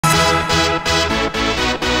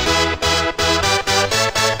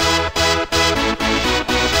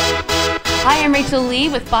I'm Rachel Lee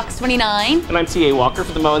with Fox 29. And I'm T.A. Walker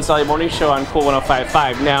for the Mo and Sally Morning Show on Cool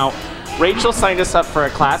 105.5. Now, Rachel signed us up for a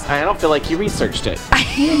class, and I don't feel like you researched it.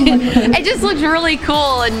 It just looks really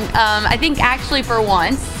cool, and I think actually for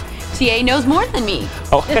once, TA knows more than me.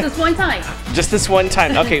 Oh. Just this one time. Just this one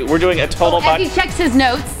time. Okay, we're doing a total body. As he checks his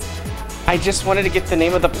notes. I just wanted to get the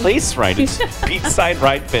name of the place right. It's Beachside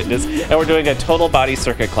Ryde Fitness, and we're doing a total body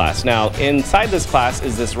circuit class. Now, inside this class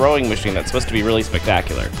is this rowing machine that's supposed to be really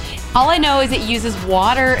spectacular. All I know is it uses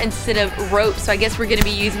water instead of rope, so I guess we're going to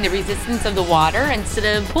be using the resistance of the water instead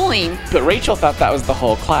of pulling. But Rachel thought that was the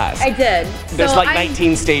whole class. I did. There's like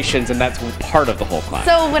 19 stations, and that's part of the whole class.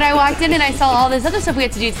 So when I walked in and I saw all this other stuff we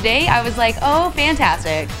had to do today, I was like, oh,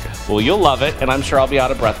 fantastic. Well, you'll love it, and I'm sure I'll be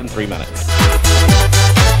out of breath in 3 minutes.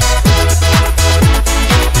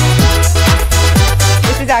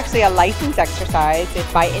 This is actually a licensed exercise.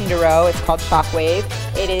 It's by Indiro. It's called Shockwave.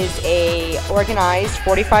 It is a organized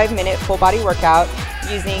 45-minute full body workout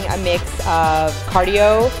using a mix of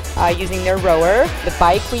cardio, using their rower, the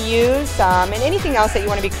bike we use, and anything else that you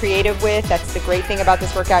want to be creative with. That's the great thing about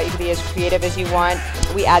this workout. You can be as creative as you want.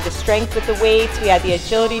 We add the strength with the weights. We add the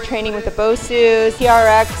agility training with the BOSUs,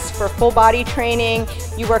 TRX for full body training.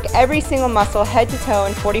 You work every single muscle head to toe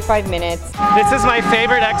in 45 minutes. This is my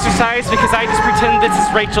favorite exercise because I just pretend this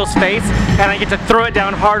is Rachel's face and I get to throw it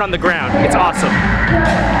down hard on the ground. It's awesome.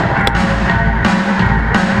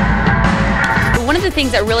 One of the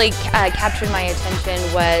things that really captured my attention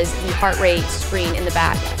was the heart rate screen in the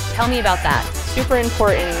back. Tell me about that. Super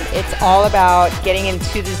important. It's all about getting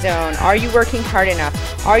into the zone. Are you working hard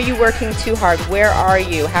enough? Are you working too hard? Where are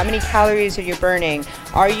you? How many calories are you burning?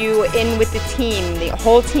 Are you in with the team? The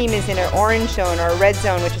whole team is in an orange zone or a red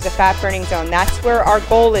zone, which is a fat burning zone. That's where our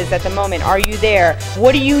goal is at the moment. Are you there?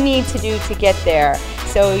 What do you need to do to get there?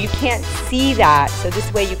 So you can't see that, so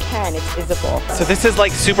this way you can, it's visible. So this is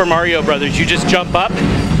like Super Mario Brothers. You just jump up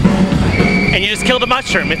and you just killed a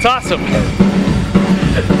mushroom. It's awesome.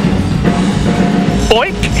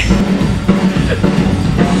 Boink!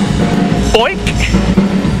 Boink!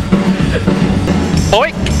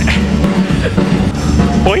 Boink!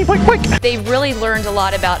 Boink, boink, boink! They've really learned a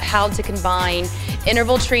lot about how to combine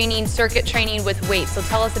interval training, circuit training with weights. So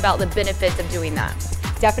tell us about the benefits of doing that.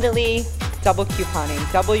 Definitely double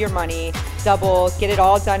couponing, double your money, get it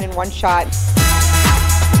all done in one shot.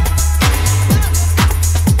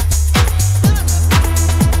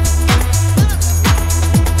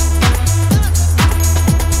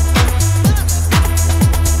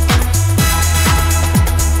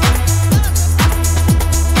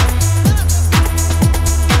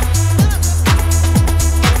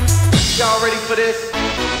 Y'all ready for this?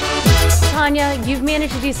 Tanya, you've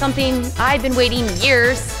managed to do something I've been waiting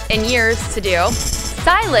years and years to do.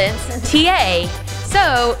 Silence TA.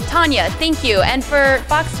 So, Tanya, thank you. And for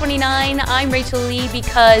Fox 29, I'm Rachel Lee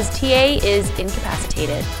because TA is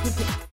incapacitated.